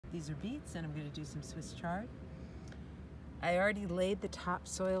these are beets, and I'm going to do some Swiss chard. I already laid the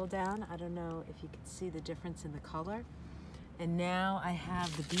topsoil down. I don't know if you can see the difference in the color. And now I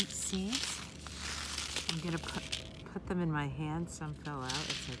have the beet seeds. I'm going to put them in my hand. Some fell out,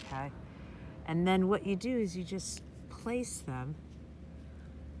 it's okay. And then what you do is you just place them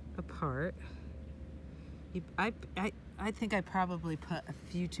apart. I think I probably put a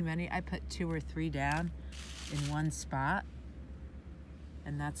few too many. I put 2 or 3 down in one spot,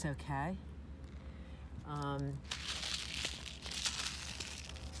 and that's okay.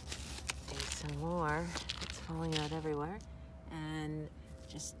 Do some more. It's falling out everywhere. And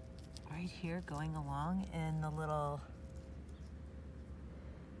just right here, going along in the little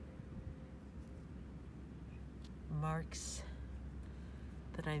marks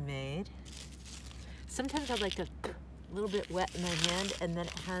that I made. Sometimes I like a little bit wet in my hand, and then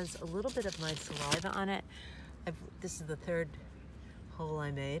it has a little bit of my saliva on it. This is the 3rd hole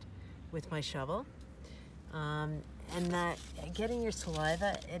I made with my shovel. And that getting your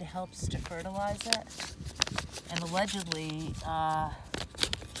saliva, it helps to fertilize it. And allegedly, I'm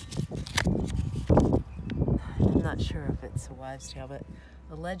not sure if it's a wives' tale, but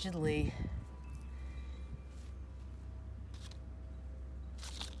allegedly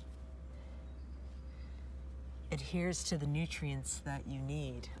adheres to the nutrients that you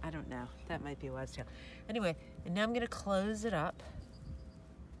need. I don't know. That might be a wives' tale. Anyway, and now I'm going to close it up.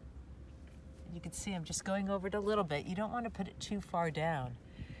 You can see I'm just going over it a little bit. You don't want to put it too far down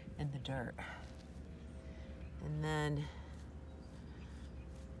in the dirt. And then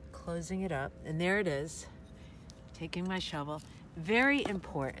closing it up, and there it is. Taking my shovel. Very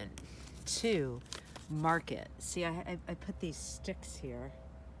important to mark it. See, I put these sticks here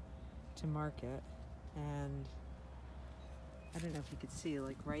to mark it, and I don't know if you could see,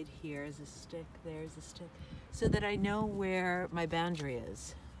 like right here is a stick, there's a stick, so that I know where my boundary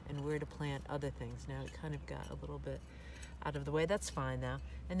is and where to plant other things. Now it kind of got a little bit out of the way. That's fine now.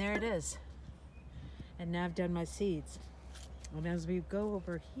 And there it is. And now I've done my seeds. And as we go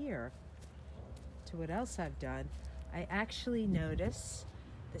over here to what else I've done, I actually notice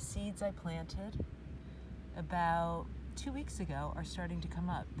the seeds I planted about 2 weeks ago are starting to come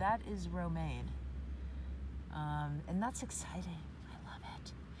up. That is romaine. And that's exciting. I love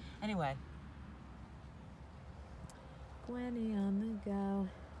it. Anyway, Gwennie on the go,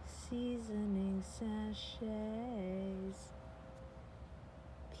 seasoning sachets.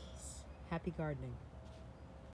 Peace. Happy gardening.